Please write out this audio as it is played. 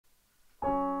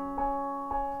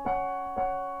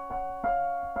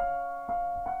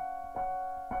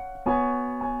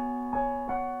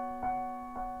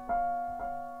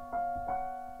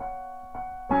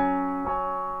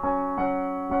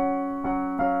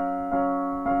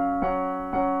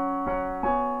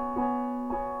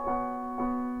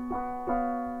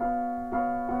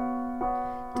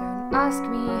ask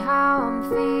me how I'm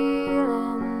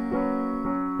feeling,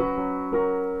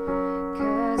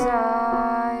 'cause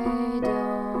I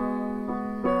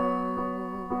don't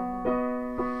know.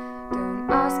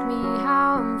 Don't ask me how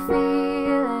I'm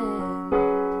feeling,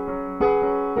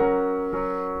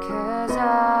 'cause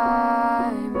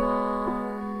I'm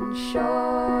unsure.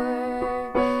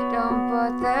 Don't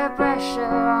put the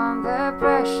pressure on, the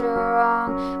pressure on.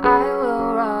 I will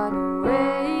run away.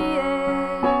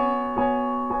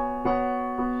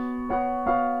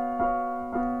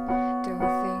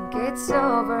 Don't think it's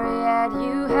over yet,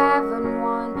 you haven't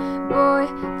won. Boy,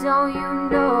 don't you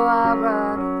know I'll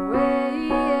run away.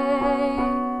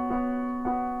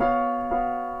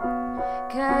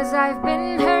 'Cause I've been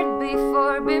hurt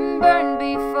before, been burned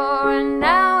before, and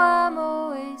now I'm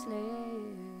always left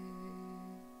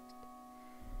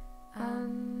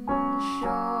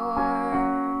unsure.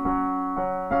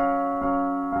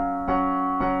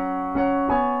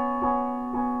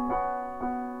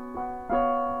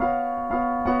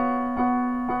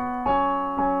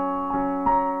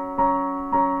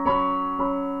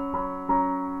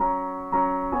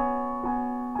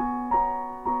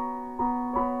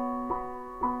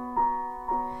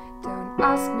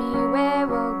 Ask me where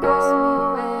we'll go.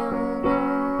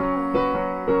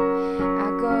 I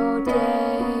go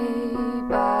day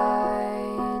by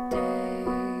day.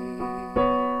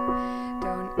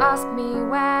 Don't ask me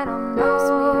when I'm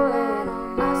nowhere.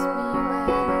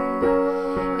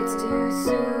 It's too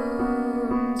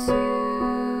soon to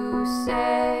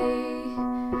say.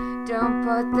 Don't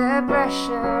put the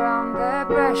pressure on, the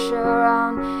pressure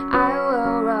on. I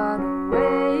will run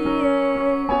away.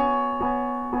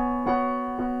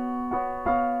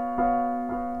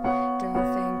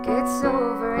 It's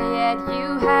over yet, you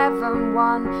haven't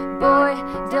won. Boy,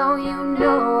 don't you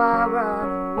know I'll run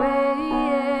away.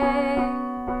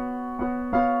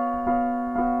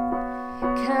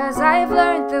 'Cause I've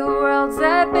learned the world's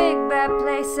a big bad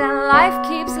place, and life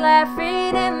keeps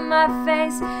laughing in my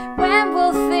face. When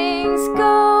will things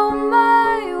go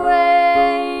my way?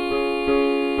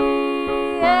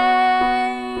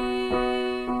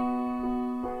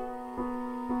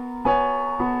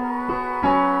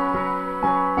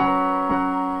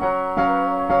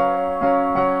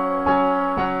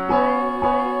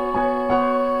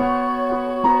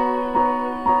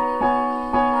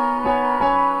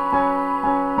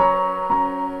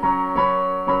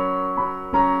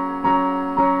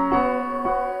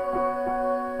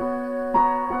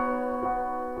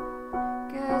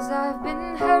 I've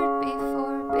been hurt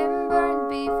before, been burned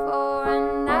before,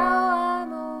 and now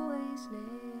I'm always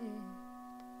left